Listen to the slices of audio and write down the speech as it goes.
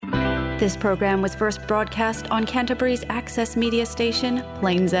This program was first broadcast on Canterbury's access media station,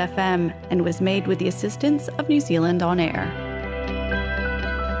 Plains FM, and was made with the assistance of New Zealand On Air.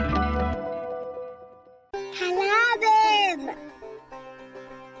 Kalaabam.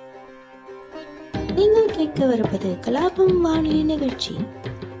 நீங்கள் கேட்கவிருப்பது கலாபம் வானொலி நிகழ்ச்சி.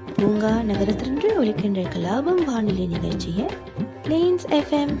 பூங்கா நகரத்திலிருந்து ஒலிக்கின்ற கலாபம் வானொலி நிகழ்ச்சியை பிளெயின்ஸ்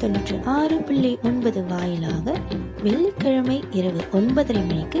FM 96.9 வாயிலாக வெள்ளிக்கிழமை இரவு 9:30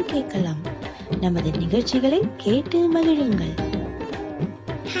 மணிக்கு கேட்கலாம். நமது நிகழ்ச்சிகளை கேட்டு மகிழுங்கள்.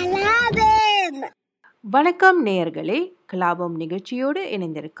 வணக்கம் நேயர்களே, கலாபம் நிகழ்ச்சியோடு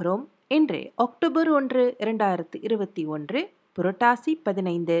இணைந்திருக்கிறோம். இன்று அக்டோபர் 1, 2021, புரட்டாசி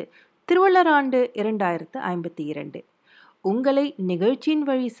 15, திருவள்ளுவர் ஆண்டு 2052. உங்களை நிகழ்ச்சியின்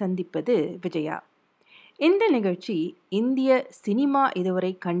வழி சந்திப்பது விஜயா. இந்த நிகழ்ச்சி இந்திய சினிமா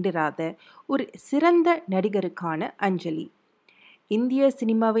இதுவரை கண்டிராத ஒரு சிறந்த நடிகருக்கான அஞ்சலி. இந்திய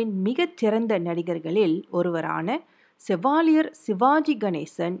சினிமாவின் மிகச்சிறந்த நடிகர்களில் ஒருவரான செவாலியர் சிவாஜி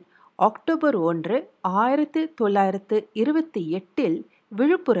கணேசன் அக்டோபர் 1, 1928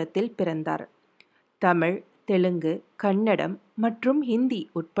 விழுப்புரத்தில் பிறந்தார். தமிழ், தெலுங்கு, கன்னடம் மற்றும் ஹிந்தி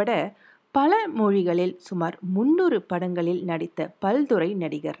உட்பட பல மொழிகளில் சுமார் 300 படங்களில் நடித்த பல்துறை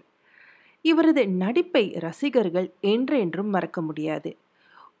நடிகர். இவரது நடிப்பை ரசிகர்கள் என்றென்றும் மறக்க முடியாது.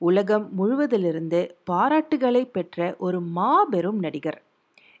 உலகம் முழுவதிலிருந்து பாராட்டுகளை பெற்ற ஒரு மாபெரும் நடிகர்.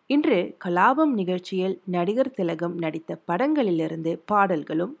 இன்று கலாபம் நிகழ்ச்சியில் நடிகர் திலகம் நடித்த படங்களிலிருந்து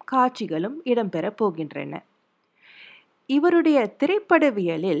பாடல்களும் காட்சிகளும் இடம்பெறப் போகின்றன. இவருடைய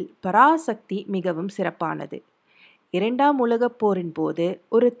திரைப்படவியலில் பராசக்தி மிகவும் சிறப்பானது. 2ஆம் உலகப் போரின் போது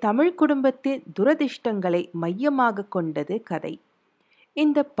ஒரு தமிழ் குடும்பத்தின் துரதிர்ஷ்டங்களை மையமாக கொண்டது கதை.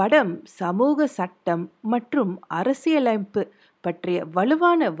 இந்த படம் சமூக சட்டம் மற்றும் அரசியலமைப்பு பற்றிய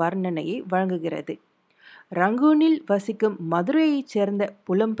வலுவான வர்ணனையை வழங்குகிறது. ரங்கூனில் வசிக்கும் மதுரையைச் சேர்ந்த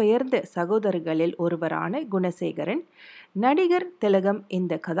புலம்பெயர்ந்த சகோதரர்களில் ஒருவரான குணசேகரன் நடிகர் திலகம்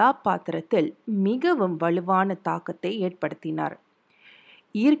இந்த கதாபாத்திரத்தில் மிகவும் வலுவான தாக்கத்தை ஏற்படுத்தினார்.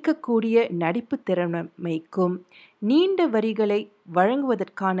 ஈர்க்கக்கூடிய நடிப்பு திறமைக்கும் நீண்ட வரிகளை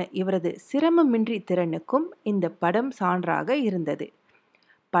வழங்குவதற்கான இவரது சிரமமின்றி திறனுக்கும் இந்த படம் சான்றாக இருந்தது.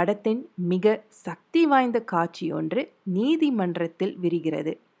 படத்தின் மிக சக்தி வாய்ந்த காட்சி ஒன்று நீதிமன்றத்தில்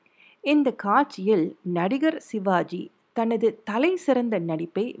விரிகிறது. இந்த காட்சியில் நடிகர் சிவாஜி தனது தலை சிறந்த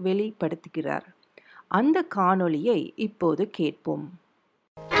நடிப்பை வெளிப்படுத்துகிறார். அந்த காணொளியை இப்போது கேட்போம்.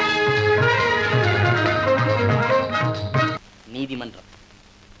 நீதிமன்றம்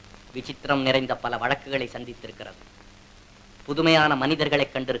விசித்திரம் நிறைந்த பல வழக்குகளை சந்தித்திருக்கிறது. புதுமையான மனிதர்களை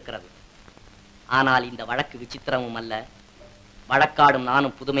கண்டிருக்கிறது. ஆனால் இந்த வழக்கு விசித்திரமும் அல்ல, வழக்காடும்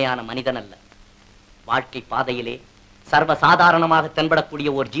நானும் புதுமையான மனிதன் அல்ல. வாழ்க்கை பாதையிலே சர்வசாதாரணமாக தென்படக்கூடிய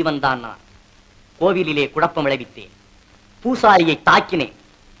ஒரு ஜீவன்தான் நான். கோவிலிலே குழப்பம் விளைவித்தேன், பூசாரியை தாக்கினேன்,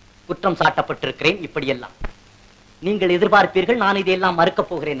 குற்றம் சாட்டப்பட்டிருக்கிறேன். இப்படியெல்லாம் நீங்கள் எதிர்பார்ப்பீர்கள் நான் இதையெல்லாம் மறுக்கப்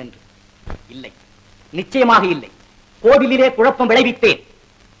போகிறேன் என்று. இல்லை, நிச்சயமாக இல்லை. கோவிலிலே குழப்பம் விளைவித்தேன்.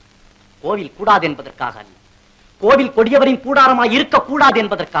 கோவில் கூடாது என்பதற்காக அல்ல, கோவில் கொடியவரின் கூடாரமாய் இருக்கக்கூடாது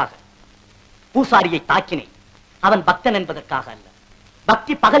என்பதற்காக. பூசாரியை தாக்கினேன், அவன் பக்தன் என்பதற்காக அல்ல,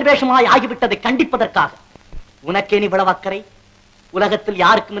 பக்தி பகல் வேஷமாய் ஆகிவிட்டதை கண்டிப்பதற்காக. உனக்கேன் இவ்வளவு அக்கறை? உலகத்தில்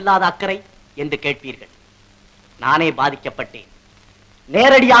யாருக்கும் இல்லாத அக்கறை என்று கேட்பீர்கள். நானே பாதிக்கப்பட்டேன்,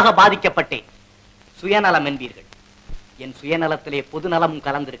 நேரடியாக பாதிக்கப்பட்டேன். சுயநலம் என்பீர்கள். என் சுயநலத்திலே பொதுநலமும்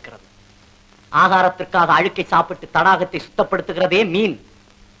கலந்திருக்கிறது. ஆகாரத்திற்காக அழுக்கை சாப்பிட்டு தடாகத்தை சுத்தப்படுத்துகிறதே மீன்.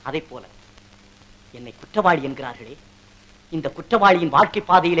 அதை போல என்னை குற்றவாளி என்கிறார்களே. இந்த குற்றவாளியின் வாழ்க்கை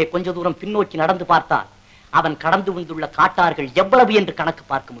பாதையிலே கொஞ்ச தூரம் பின்னோக்கி நடந்து பார்த்தால் அவன் கடந்து வந்துள்ள காட்டார்கள் எவ்வளவு என்று கணக்கு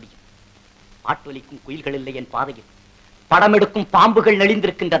பார்க்க முடியும். பாட்டொலிக்கும் குயில்கள் இல்லை என் பாதையில், படம் எடுக்கும் பாம்புகள்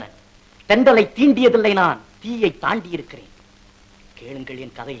நெளிந்திருக்கின்றன. தென்றலை தீண்டியதில்லை, நான் தீயை தாண்டி இருக்கிறேன். கேளுங்கள்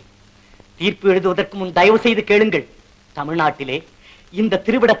என் கதையை. தீர்ப்பு எழுதுவதற்கு முன் தயவு செய்து கேளுங்கள். தமிழ்நாட்டிலே இந்த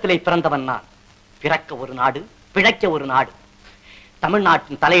திருவிடத்திலே பிறந்தவன் நான். பிறக்க ஒரு நாடு, பிழைக்க ஒரு நாடு.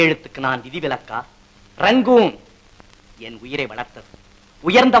 தமிழ்நாட்டின் தலையெழுத்துக்கு நான் விதிவிலக்கா? ரங்கூன் என் உயிரை வளர்த்தது,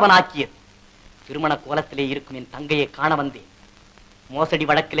 உயர்ந்தவனாக்கியது. திருமண கோலத்திலே இருக்கும் என் தங்கையை காண வந்தேன். மோசடி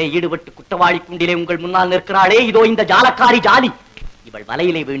வழக்கிலே ஈடுபட்டு குற்றவாளி குண்டிலே உங்கள் முன்னால் நிற்கிறாளே, இதோ இந்த ஜாலக்காரி ஜாலி. இவள்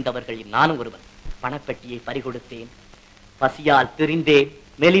வலையிலே வீழ்ந்தவர்களில் நானும் ஒருவன். பணப்பெட்டியை பறிகொடுத்தேன், பசியால் திரிந்தேன்,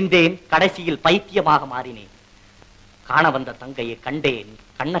 மெலிந்தேன், கடைசியில் பைத்தியமாக மாறினேன். காண வந்த தங்கையை கண்டேன்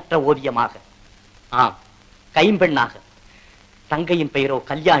கண்ணற்ற ஓவியமாக, ஆம் கைம்பெண்ணாக. தங்கையின் பெயரோ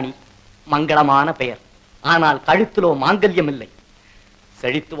கல்யாணி, மங்களமான பெயர். ஆனால் கழுத்திலோ மாங்கல்யம் இல்லை.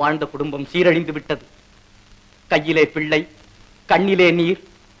 செழித்து வாழ்ந்த குடும்பம் சீரழிந்து விட்டது. கையிலே பிள்ளை, கண்ணிலே நீர்.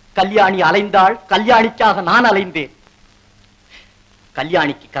 கல்யாணி அலைந்தாள், கல்யாணிக்காக நான் அலைந்தேன்.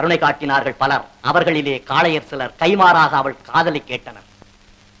 கல்யாணிக்கு கருணை காட்டினார்கள் பலர். அவர்களிலே காளையர் சிலர் கைமாறாக அவள் காதலை கேட்டனர்.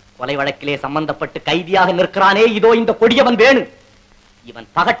 கொலை வழக்கிலே சம்பந்தப்பட்டு கைதியாக நிற்கிறானே, இதோ இந்த கொடியவன் வேணு. இவன்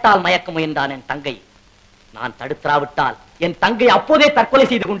பகட்டால் மயக்க முயன்றான் என் தங்கை. நான் தடுத்தாவிட்டால் என் தங்கை அப்போதே தற்கொலை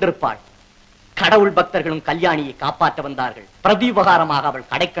செய்து கொண்டிருப்பாள். கடவுள் பக்தர்களும் கல்யாணியை காப்பாற்ற வந்தார்கள். பிரதிபகாரமாக அவள்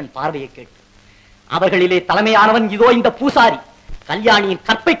கடைக்கண் பார்வையை கேட்டு. அவர்களிலே தலைமையானவன் இதோ இந்த பூசாரி. கல்யாணியின்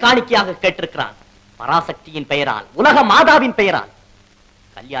கற்பை காணிக்கையாக கேட்டிருக்கிறான். பராசக்தியின் பெயரால், உலக மாதாவின் பெயரால்.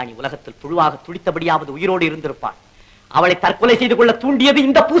 கல்யாணி உலகத்தில் புழுவாக துடித்தபடியாவது உயிரோடு இருந்திருப்பாள். அவளை தற்கொலை செய்து கொள்ள தூண்டியது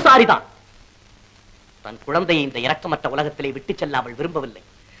இந்த பூசாரிதான். தன் குழந்தையை இந்த இரக்கமற்ற உலகத்திலே விட்டு செல்ல அவள் விரும்பவில்லை.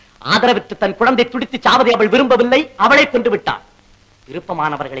 ஆதரவிட்டு தன் குழந்தை துடித்து சாவதை அவள் விரும்பவில்லை. அவளை கொண்டு விட்டாள்.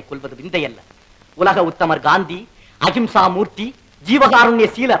 விருப்பமானவர்களை கொல்வது விந்தையல்ல. உலக உத்தமர் காந்தி, அகிம்சா மூர்த்தி, ஜீவகாருண்ய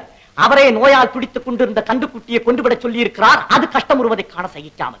சீலர் அவரே நோயால் துடித்துக் கொண்டிருந்த கண்டுக்குட்டியை கொண்டுவிட சொல்லி இருக்கிறார். அது கஷ்டமுறுவதை காண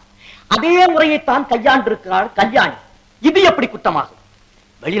சகிக்காமல் அதே முறையைத்தான் கையாண்டிருக்கிறாள் கல்யாணி. இது எப்படி குற்றமாகும்?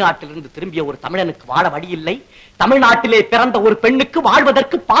 வெளிநாட்டிலிருந்து திரும்பிய ஒரு தமிழனுக்கு வாழ வழி இல்லை. தமிழ்நாட்டிலே பிறந்த ஒரு பெண்ணுக்கு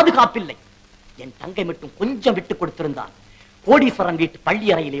வாழ்வதற்கு பாதுகாப்பில்லை. என் தங்கை மட்டும் கொஞ்சம் விட்டு கொடுத்திருந்தான். கோடீஸ்வரன் வீட்டு பள்ளி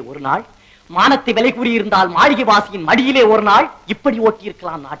அறையிலே ஒரு நாள், மானத்தை விலை கூறியிருந்தால் மாளிகை வாசியின் மடியிலே ஒரு நாள், இப்படி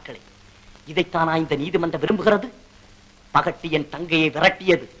ஓட்டியிருக்கலாம் நாட்களை. இதைத்தானா இந்த நீதிமன்றம் விரும்புகிறது? பகட்டி என் தங்கையை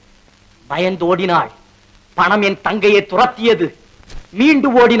விரட்டியது. பயந்து ஓடினாள். பணம் என் தங்கையை துரத்தியது. மீண்டு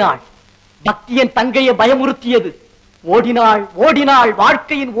ஓடினாள். பக்தி என் தங்கையை பயமுறுத்தியது. ஓடினாள் ஓடினாள்,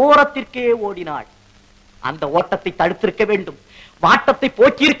 வாழ்க்கையின் ஓரத்திற்கே ஓடினாள். அந்த ஓட்டத்தை தடுத்திருக்க வேண்டும். வாட்டத்தை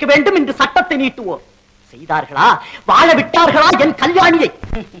போக்கியிருக்க வேண்டும் என்று சட்டத்தை நீட்டுவோர் செய்தார்களா? வாழ விட்டார்களா என் கல்யாணியை?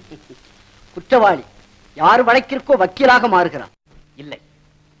 குற்றவாளி யார் வழக்கிற்கோ வக்கீலாக மாறுகிறான். இல்லை,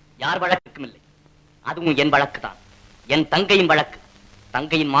 யார் வழக்குக்கும் இல்லை. அதுவும் என் வழக்குதான். என் தங்கையின் வழக்கு.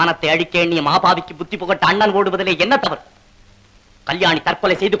 தங்கையின் மானத்தை அழிக்க எண்ணிய மாபாவிக்கு புத்தி புகட்ட அண்ணன் ஓடுவதிலே என்ன தவறு? கல்யாணி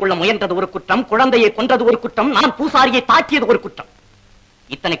தற்கொலை செய்து கொள்ள முயன்றது ஒரு குற்றம், குழந்தையை கொன்றது ஒரு குற்றம், நான் பூசாரியை தாக்கியது ஒரு குற்றம்.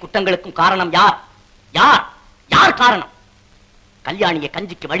 இத்தனை குற்றங்களுக்கும் காரணம் யார்? யார் யார் காரணம்? கல்யாணியை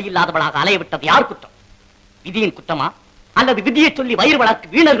கஞ்சிக்கு வழியில்லாதவளாக அலையவிட்டது யார் குற்றம்? விதியின் குற்றமா அல்லது விதியை சொல்லி வயிறு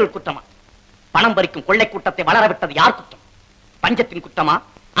வளர்க்கு வீணர்கள் குற்றமா? பணம் பறிக்கும் கொள்ளை கூட்டத்தை வளரவிட்டது யார் குற்றம்? பஞ்சத்தின் குற்றமா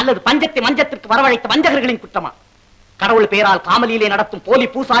அல்லது பஞ்சத்தை மஞ்சத்திற்கு வரவழைத்த வஞ்சகர்களின் குற்றமா? கடவுள் பெயரால் காமலியிலே நடத்தும் போலி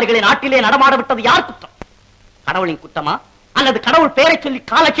பூசாரிகளை நாட்டிலே நடமாட விட்டது யார் குற்றம்? கடவுளின் குற்றமா அல்லது கடவுள் பெயரை சொல்லி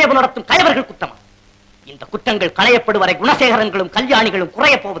காலட்சேபம் நடத்தும் கயவர்கள் குற்றமா? இந்த குற்றங்கள் களையப்படுவரை குணசேகரங்களும் கல்யாணிகளும்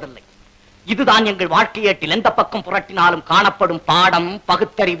குறைய போவதில்லை. இதுதான் எங்கள் வாழ்க்கையேட்டில் எந்த பக்கம் புரட்டினாலும் காணப்படும் பாடம்,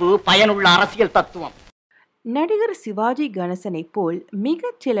 பகுத்தறிவு, பயனுள்ள அரசியல் தத்துவம். நடிகர் சிவாஜி கணேசனை போல்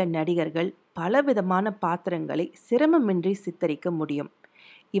மிகச் சில நடிகர்கள் பலவிதமான பாத்திரங்களை சிரமமின்றி சித்தரிக்க முடியும்.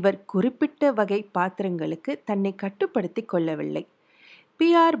 இவர் குறிப்பிட்ட வகை பாத்திரங்களுக்கு தன்னை கட்டுப்படுத்தி கொள்ளவில்லை.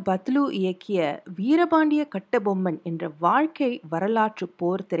 PR பத்லு இயக்கிய வீரபாண்டிய கட்டபொம்மன் என்ற வாழ்க்கை வரலாற்று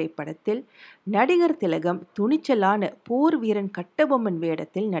போர் திரைப்படத்தில் நடிகர் திலகம் துணிச்சலான போர் வீரன் கட்டபொம்மன்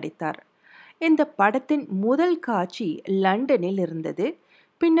வேடத்தில் நடித்தார். இந்த படத்தின் முதல் காட்சி லண்டனில் இருந்தது.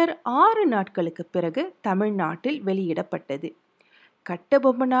 பின்னர் 6 நாட்களுக்கு பிறகு தமிழ்நாட்டில் வெளியிடப்பட்டது.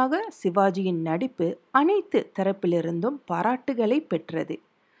 கட்டபொம்மனாக சிவாஜியின் நடிப்பு அனைத்து தரப்பிலிருந்தும் பாராட்டுகளை பெற்றது.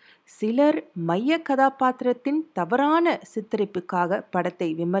 சிலர் மைய கதாபாத்திரத்தின் தவறான சித்தரிப்புக்காக படத்தை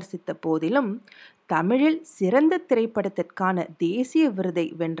விமர்சித்த போதிலும் தமிழில் சிறந்த திரைப்படத்திற்கான தேசிய விருதை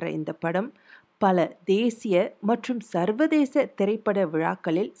வென்ற இந்த படம் பல தேசிய மற்றும் சர்வதேச திரைப்பட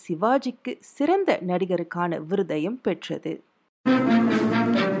விழாக்களில் சிவாஜிக்கு சிறந்த நடிகருக்கான விருதையும் பெற்றது.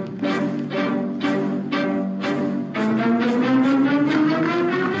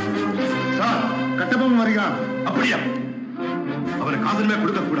 கட்டபொம்மன் வருகிறான். அப்படியா? அவரை காதலுமே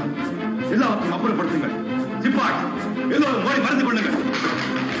கொடுக்க கூடாது. எல்லாருக்கும் அப்புறப்படுத்துங்கள். சிப்பாய் எல்லோரும் ஓடி மறைந்து கொள்ளுங்கள்.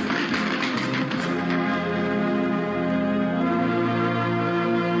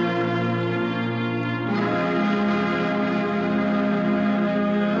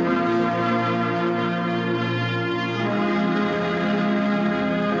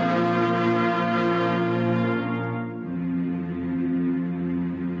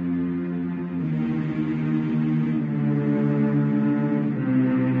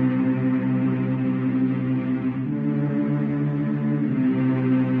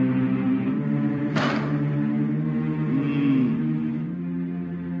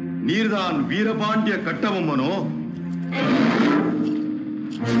 நீர்தான் வீரபாண்டிய கட்டபொம்மனோ?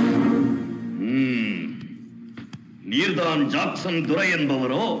 நீர்தான் ஜாக்சன் துரை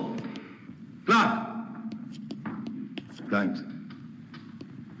என்பவரோ?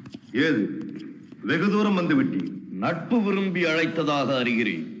 ஏது வெகு தூரம் வந்து விட்டீர். நட்பு விரும்பி அழைத்ததாக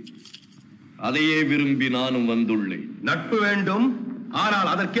அறிகிறேன். அதையே விரும்பி நானும் வந்துள்ளேன். நட்பு வேண்டும்,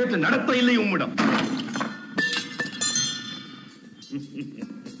 ஆனால் அதற்கேற்ற நடத்த இல்லை உம்மிடம்.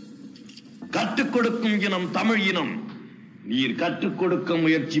 கற்றுக் கொடுக்கும் இனம் தமிழ் இனம். நீர் கற்றுக் கொடுக்க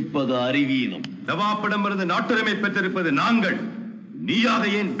முயற்சிப்பது அறிவீனம். நவாப்பிடமிருந்து நாட்டுரிமை பெற்றிருப்பது நாங்கள். நீயாக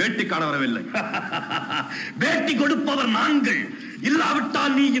ஏன் பேட்டி காண வரவில்லை? பேட்டி கொடுப்பவர் நாங்கள்.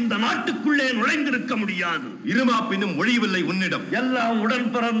 இல்லாவிட்டால் நீ இந்த நாட்டுக்குள்ளே நுழைந்திருக்க முடியாது. இருமாப்பினும் ஒழியவில்லை உன்னிடம். எல்லாம் உடன்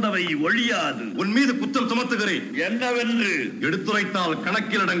பிறந்தவை, ஒழியாது. உன் மீது குற்றம் சுமத்துகிறேன். என்னவென்று எடுத்துரைத்தால்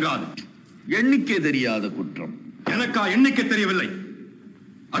கணக்கில் அடங்காது. எண்ணிக்கை தெரியாத குற்றம். எனக்கா எண்ணிக்கை தெரியவில்லை?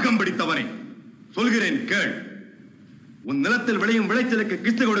 அகம்பிடித்தவனே, சொல்கிறேன் கேள். உன் நிலத்தில் விளையும் விளைச்சலுக்கு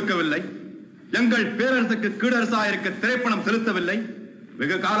கிஸ்து கொடுக்கவில்லை. எங்கள் பேரரசுக்கு கீழரசாயிருக்க திரைப்பணம் செலுத்தவில்லை.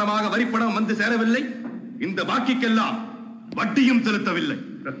 வெகு காலமாக வரிப்பணம் வந்து சேரவில்லை. இந்த பாக்கிக்கெல்லாம் வட்டியும் செலுத்தவில்லை.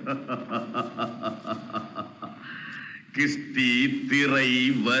 கிஸ்தி, திரை,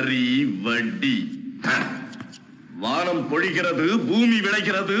 வரி, வட்டி. வானம் பொழிகிறது, பூமி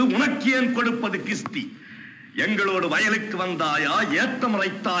விளைகிறது, உனக்கு ஏன் கொடுப்பது கிஸ்தி? எங்களோடு வயலுக்கு வந்தாயா? ஏத்தம்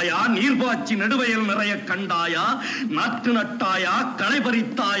இறைத்தாயா? நீர்பாய்ச்சி நெடுவயல் நிறைய கண்டாயா? நாற்று நட்டாயா? களை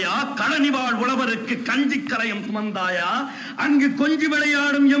பறித்தாயா? களனிவாழ் உழவருக்கு கஞ்சி கரையும் சுமந்தாயா? அங்கு கொஞ்சி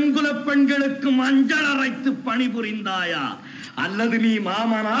விளையாடும் எங்குல பெண்களுக்கு மஞ்சள் அரைத்து பணிபுரிந்தாயா? அல்லது நீ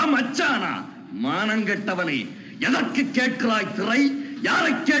மாமனா மச்சானா? மானங்கெட்டவனே, எதற்கு கேட்கிறாய் திரை?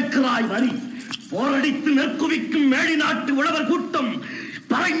 யாரை கேட்கிறாய் வரி? போரடித்து நெற்குவிக்கும் மேடி நாட்டு உழவர் கூட்டம்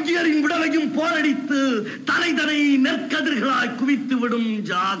பரங்கியரின் விடலையும் போரடித்து தலைதனை நெற்கதிர்களாய் குவித்து விடும்.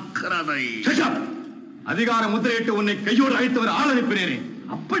 ஜாக்கிரதை. அதிகார முத்திரையிட்டு உன்னை கையோடு அழைத்தவர் ஆள் அனுப்பினேனே.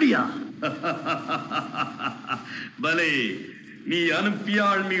 அப்படியா? பலே, நீ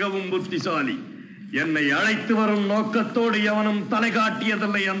அனுப்பியால் மிகவும் புத்திசாலி. என்னை அழைத்து வரும் நோக்கத்தோடு எவனும் தலை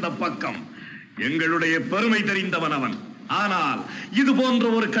காட்டியதில்லை அந்த பக்கம். எங்களுடைய பெருமை தெரிந்தவன் அவன். ஆனால் இது போன்ற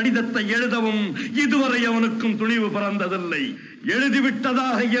ஒரு கடிதத்தை எழுதவும் இதுவரை அவனுக்கும் துணிவு பிறந்ததில்லை.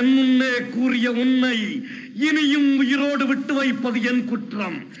 எழுதிவிட்டதாக என் முன்னே கூறிய உன்னை இனியும் உயிரோடு விட்டு வைப்பது என்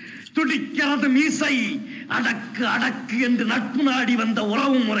குற்றம். துடிக்கிறது மீசை. அடக்கு அடக்கு என்று நட்பு நாடி வந்த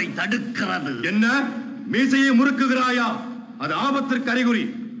உறவு முறை தடுக்கிறது. என்ன மீசையை முறுக்குகிறாயா? அது ஆபத்திற்கு அறிகுறி.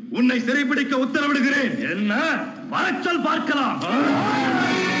 உன்னை சிறைப்பிடிக்க உத்தரவிடுகிறேன். என்ன வரச்சொல் பார்க்கலாம்.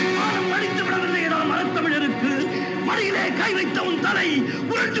 படித்து விடவில்லை மரத்தமிழருக்கு. மடியிலே கை வைத்த உன் தலை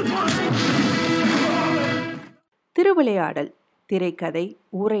உருண்டு போ. திருவிளையாடல் திரைக்கதை,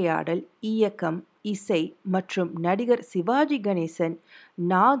 உரையாடல், இயக்கம், இசை மற்றும் நடிகர் சிவாஜி கணேசன்,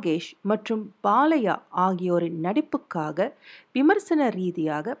 நாகேஷ் மற்றும் பாலையா ஆகியோரின் நடிப்புக்காக விமர்சன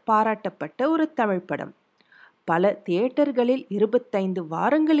ரீதியாக பாராட்டப்பட்ட ஒரு தமிழ் படம். பல தியேட்டர்களில் 25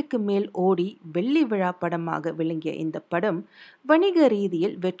 வாரங்களுக்கு மேல் ஓடி வெள்ளி விழா படமாக விளங்கிய இந்த படம் வணிக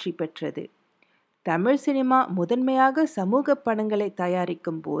ரீதியில் வெற்றி பெற்றது. தமிழ் சினிமா முதன்மையாக சமூக படங்களை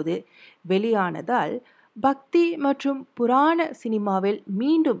தயாரிக்கும் போது வெளியானதால் பக்தி மற்றும் புராண சினிமாவில்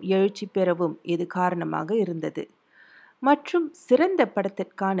மீண்டும் எழுச்சி பெறவும் இது காரணமாக இருந்தது. மற்றும் சிறந்த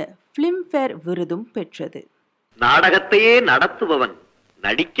படத்திற்கான பிலிம்பேர் விருதும் பெற்றது. நாடகத்தையே நடத்துபவன்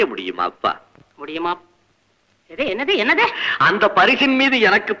நடிக்க முடியுமா அப்பா? முடியுமா? என்னது என்னது? அந்த பரிசின் மீது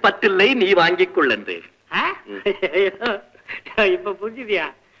எனக்கு பற்றில்லை, நீ வாங்கிக் கொள்ளு. இப்ப புரிஞ்சுதியா?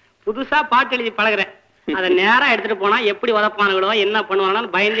 புதுசா பாட்டு எழுதி பழகுறேன். அத நேரா எடுத்துட்டு போனா எப்படி உதப்பானுங்களோ என்ன பண்ணுவானு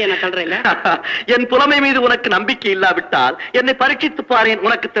பயந்து என்ன தள்ளுறேன். என் புலமை மீது உனக்கு நம்பிக்கை இல்லாவிட்டால் என்னை பரீட்சித்து பாரேன்.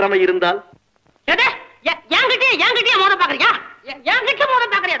 உனக்கு திறமை இருந்தால் என்கிட்டயே மோத பாக்குறியா? என்கிட்ட மோத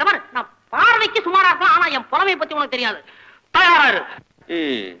பாக்குறியா? நான் பார்வைக்கு சுமாரா இருக்கலாம், ஆனா என் புலமை பத்தி உனக்கு தெரியாது. தயாராரு.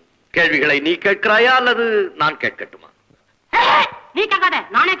 கேள்விகளை நீ கேட்கிறாயா அல்லது நான் கேட்கட்டுமா? நீ கேட்காத,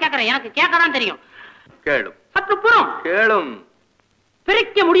 நானே கேட்கிறேன். எனக்கு கேட்கதான் தெரியும். கேளும். சற்று புறம் கேளும்.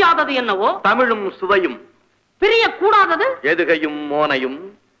 பிரிக்க முடியாதது என்னவோ? தமிழும் சுவையும். பிரிய கூடாதது? எதுகையும் மோனையும்.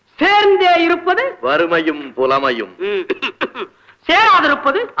 சேர்ந்தே இருப்பது? வறுமையும் புலமையும்.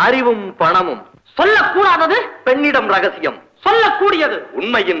 சேராதிருப்பது? அறிவும் பணமும். சொல்லக்கூடாதது? பெண்ணிடம் ரகசியம். சொல்லக்கூடியது?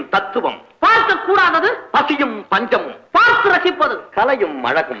 உண்மையின் தத்துவம். பார்க்க கூடாதது? பசியும் பஞ்சமும். பார்த்து ரசிப்பது? கலையும்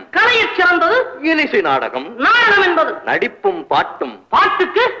அழகும். கலையைச் சிறந்தது? இலிசை நாடகம். நாடகம் என்பது? நடிப்பும் பாட்டும்.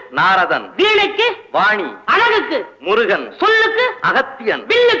 பாட்டுக்கு நாரதன். வீணைக்கு வாணி. அழகுக்கு முருகன். சொல்லுக்கு அகத்தியன்.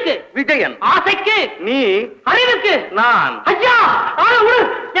 வில்லுக்கு விஜயன். ஆசைக்கு நீ. அறிவுக்கு நான். ஐயா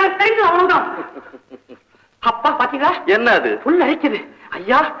எனக்கு தெரிஞ்சது அவ்வளவுதான். அப்பா பாத்தீங்களா? என்ன அது? புல் அழைக்குது.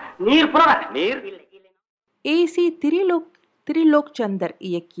 ஐயா நீர் புலவ. நீர் ஏசி திரிலோக் சந்தர்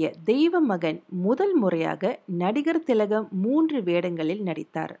இயக்கிய தெய்வ மகன் முதல் முறையாக நடிகர் திலகம் 3 வேடங்களில்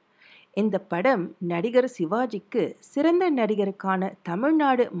நடித்தார். இந்த படம் நடிகர் சிவாஜிக்கு சிறந்த நடிகருக்கான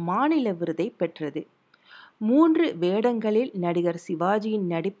தமிழ்நாடு மாநில விருதை பெற்றது. 3 வேடங்களில் நடிகர் சிவாஜியின்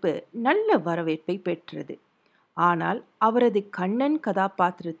நடிப்பு நல்ல வரவேற்பை பெற்றது. ஆனால் அவரது கண்ணன்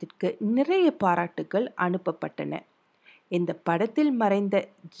கதாபாத்திரத்திற்கு நிறைய பாராட்டுகள் அனுப்பப்பட்டன. இந்த படத்தில் மறைந்த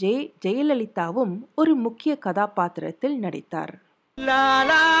ஜெயலலிதாவும் ஒரு முக்கிய கதாபாத்திரத்தில் நடித்தார்.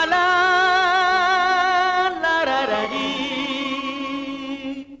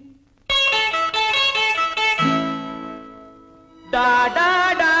 டா டா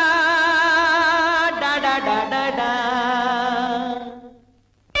டா டா டா டா டா டா.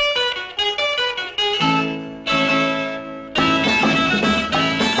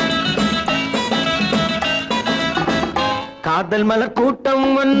 காதல் மலர் கூட்டம்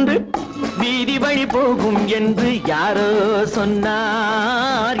ஒன்று வீதி வழி போகும் என்று யாரோ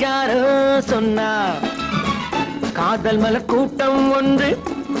சொன்னார், யாரோ சொன்னார். காதல் மலர் கூட்டம் ஒன்று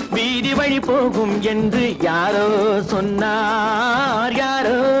வீதி வழி போகும் என்று யாரோ சொன்னார்,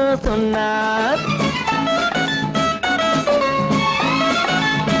 யாரோ சொன்னார்.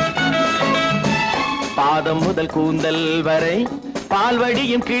 பாதம் முதல் கூந்தல் வரை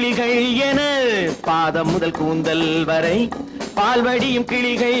பால்வடியும் கிளிகள் என, பாதம் முதல் கூந்தல் வரை பால்வடியும்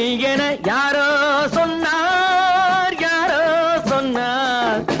கிளிகள் என யாரோ சொன்னார், யாரோ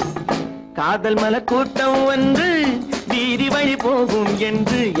சொன்னார். காதல் மலர் கூட்டம் ஒன்று வீதி வழி போகும்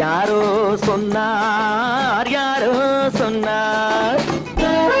என்று யாரோ சொன்னார், யாரோ சொன்னார்.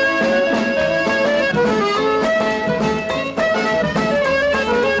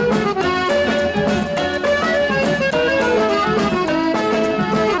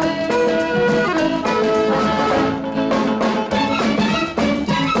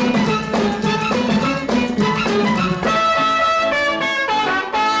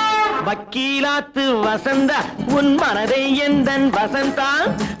 வக்கீலாத்து வசந்தா உன் மனதை எந்தன் வசந்தா,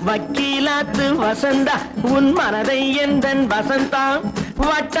 வக்கீலாத்து வசந்தா உன் மனதை எந்தன் வசந்தா.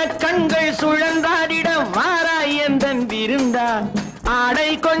 வட்ட கண்கள் சுழந்தாடிட வாராய் எந்தன் விருந்தா. ஆடை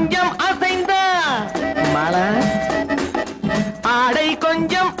கொஞ்சம் அசைந்தா மலா, ஆடை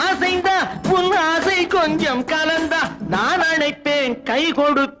கொஞ்சம் அசைந்தா உன் ஆசை கொஞ்சம் கலந்தா. நான் அழைப்பேன் கை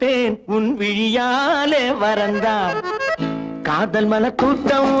கொடுப்பேன் உன் விழியாலே வரந்தா. காதல் மலர்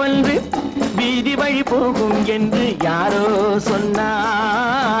கூட்டம் ஒன்று வீதி வழி போகும் என்று யாரோ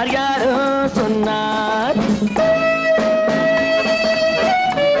சொன்னார், யாரோ சொன்னார்.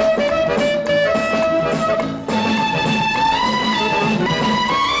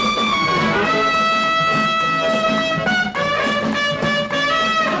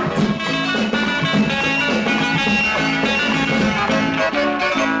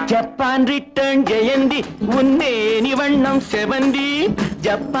 ஜப்பான் ரிட்டர்ன் ஜெயந்தி உன்னேனி வண்ணம் செவந்தி,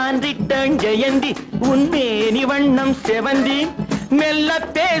 ஜப்பான் ரிட்டர்ன் ஜெயந்தி உன்னேனி வண்ணம் செவந்தி. மெல்ல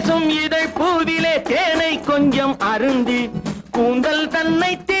பேசும் இதழ் பூவிலே தேனை கொஞ்சம் அருந்தி, கூந்தல்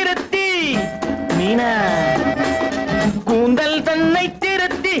தன்னை திருத்தி மீனா, கூந்தல் தன்னை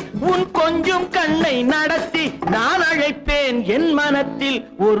திருத்தி உன் கொஞ்சம் கண்ணை நடத்தி. நான் அழைப்பேன் என் மனத்தில்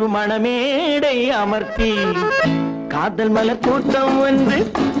ஒரு மணமேடை அமர்த்தி. காதல் மலர் கூட்டம் ஒன்று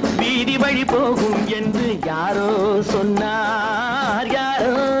வீதி வழி போகும் என்று யாரோ சொன்னார்,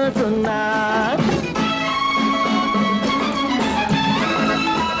 யாரோ சொன்னார்.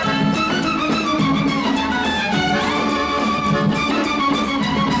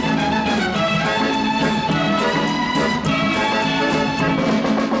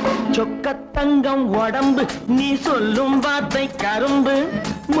 சொக்கத்தங்கம் உடம்பு நீ சொல்லும் வார்த்தை கரும்பு,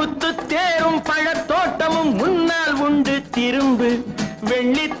 முத்து தேரும் பழத்தோட்டமும் முன்னால் உண்டு திரும்பு.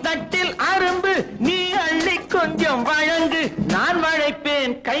 வெள்ளித்தட்டில் அரும்பு நீ அள்ளி கொஞ்சம் வழங்கு, நான்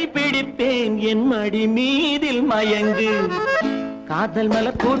வளைப்பேன் கைப்பிடிப்பேன் என் மடி மீதில் மயங்கு. காதல்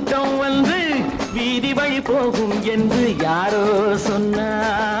மலர் கூட்டம் வந்து வீதி வழி போகும் என்று யாரோ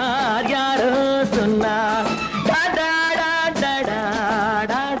சொன்னார், யாரோ சொன்னார்.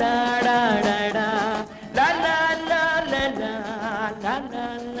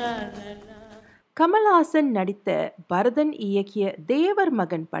 கமல்ஹாசன் நடித்த பரதன் இயக்கிய தேவர்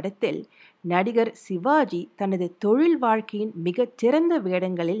மகன் படத்தில் நடிகர் சிவாஜி தனது தொழில் வாழ்க்கையின் மிகச் சிறந்த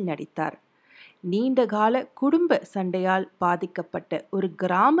வேடங்களில் நடித்தார். நீண்டகால குடும்ப சண்டையால் பாதிக்கப்பட்ட ஒரு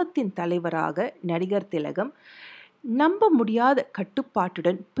கிராமத்தின் தலைவராக நடிகர் திலகம் நம்ப முடியாத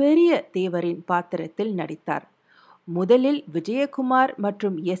கட்டுப்பாட்டுடன் பெரிய தேவரின் பாத்திரத்தில் நடித்தார். முதலில் விஜயகுமார்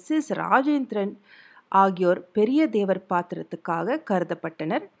மற்றும் S.S. ராஜேந்திரன் ஆகியோர் பெரிய தேவர் பாத்திரத்துக்காக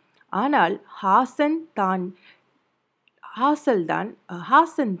கருதப்பட்டனர். ஆனால் ஹாசன்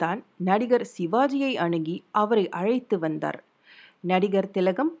தான் நடிகர் சிவாஜியை அணுகி அவரை அழைத்து வந்தார். நடிகர்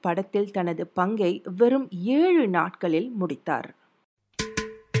திலகம் படத்தில் தனது பங்கை வெறும் 7 நாட்களில் முடித்தார்.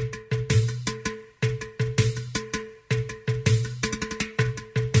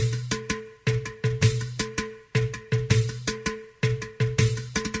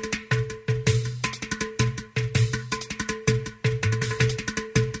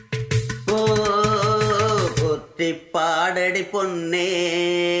 பாடடி பொன்னே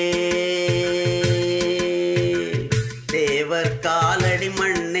தேவர் காலடி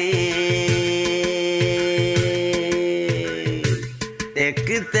மண்ணே,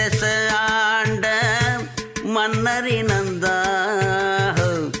 தெற்கு திசை ஆண்ட மன்னரினந்தான்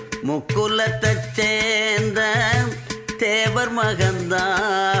முக்குலத்தைச் சேர்ந்த தேவர்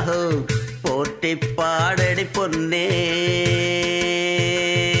மகந்தாஹோ போற்றி பாடடி பொன்னே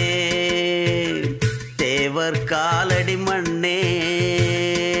தேவர் காலடி மண்ணே.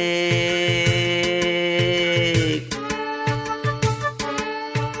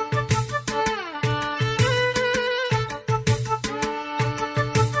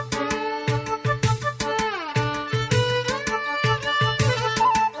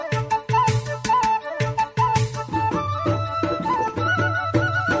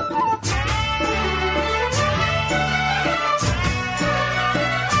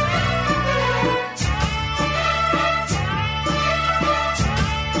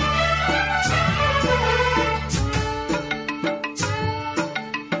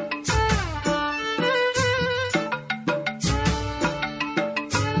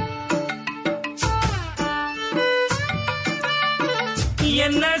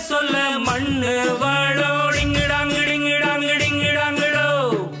 என்ன சொல்ல மண்ணு வாழோடிங்கிடாங்கிடிங்கிடாங்கிடிங்கிடாங்கிடோ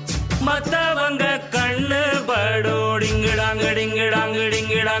மத்தவங்க கண்ணு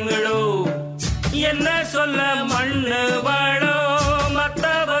படோடிங்கிடாங்கிடிங்கிடாங்கிடிங்கிடாங்கிடோ. என்ன சொல்ல மண்ணு வாழோ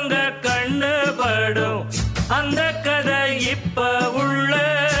மத்தவங்க கண்ணு படும் அந்த கதை இப்ப உள்ள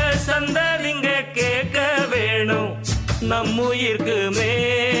சந்ததிங்க கேட்க வேணும். நம்முயிருக்கு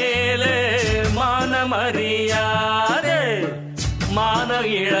மேலே மானமறியாதே மானம்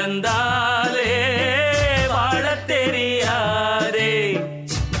இழந்தாலே வாழ தெரியாதே.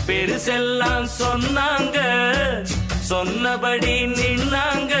 பெருசெல்லாம் சொன்னாங்க சொன்னபடி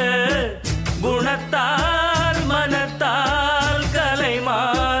நின்னாங்க குணத்தால் மனத்தால்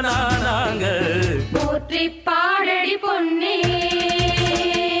கலைமானாங்க. போற்றி பாடடி பொன்னே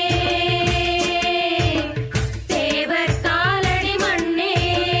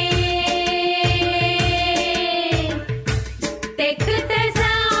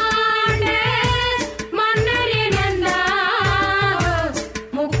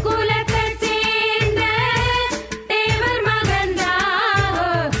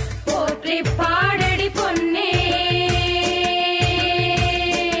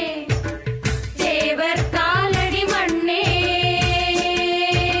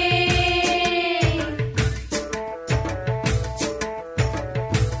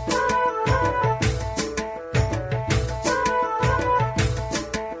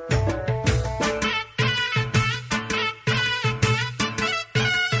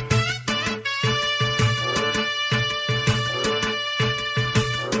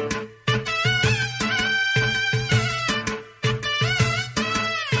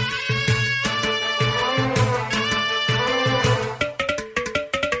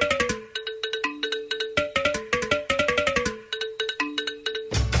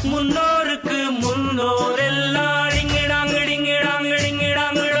முன்னோருக்கு முன்னோர் எல்லாம்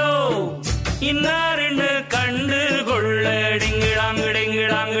டிங்கிடாங்கிடிங்கிடாங்கிடிங்கிடாங்கிடோ இன்னாருன்னு கண்டு கொள்ள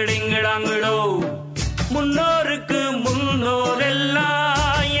டிங்கிடாங்கிடிங்கிடாங்கிடிங்கிடாங்கிடோ. முன்னோருக்கு முன்னோர்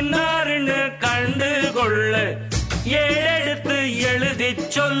எல்லாம் இன்னாருன்னு கண்டு கொள்ள ஏழெடுத்து எழுதி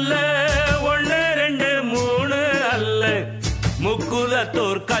சொல்ல 1 2 3 அல்ல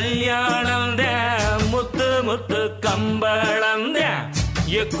முக்குலத்தோர் கல்யாணம் முத்து முத்து கம்பளம்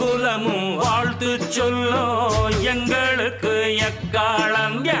எக்குலமும் வாழ்த்து சொல்லும் எங்களுக்கு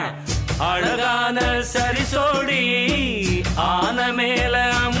எக்காலம். அழகான சரிசோடி ஆன மேல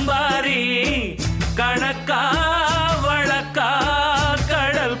அம்பாரி கணக்கா வழக்கா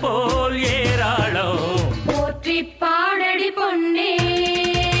கடல் போல் ஏராளம். போற்றி பாடடி பொன்னே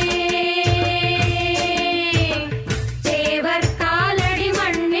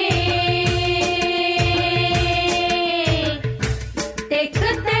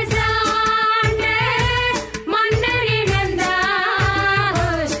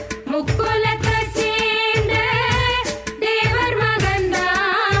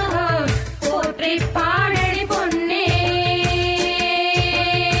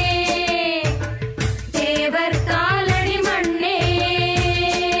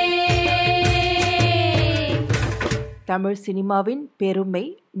தமிழ் சினிமாவின் பெருமை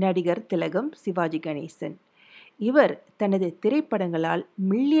நடிகர் திலகம் சிவாஜி கணேசன். இவர் தனது திரைப்படங்களால்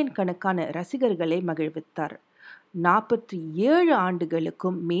மில்லியன் கணக்கான ரசிகர்களை மகிழ்வித்தார். 47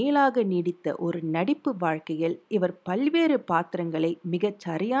 ஆண்டுகளுக்கும் மேலாக நீடித்த ஒரு நடிப்பு வாழ்க்கையில் இவர் பல்வேறு பாத்திரங்களை மிகச்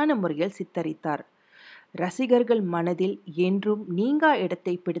சரியான முறையில் சித்தரித்தார். ரசிகர்கள் மனதில் என்றும் நீங்கா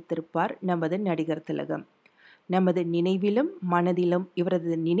இடத்தை பிடித்திருப்பார் நமது நடிகர் திலகம். நமது நினைவிலும் மனதிலும்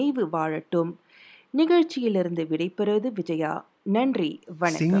இவரது நினைவு வாழட்டும். நிகழ்ச்சியிலிருந்து விடைபெறுவது விஜயா. நன்றி,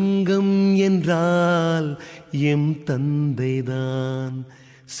 வணக்கம். சிங்கம் என்றால் எம் தந்தைதான்,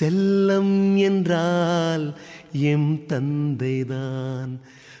 செல்லம் என்றால் எம் தந்தைதான்,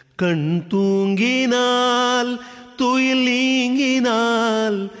 கண் தூங்கினால் துயில்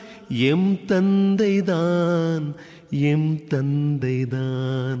நீங்கினால் எம் தந்தைதான், எம்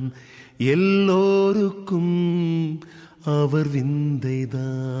தந்தைதான், எல்லோருக்கும் அவர்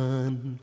விந்தைதான்.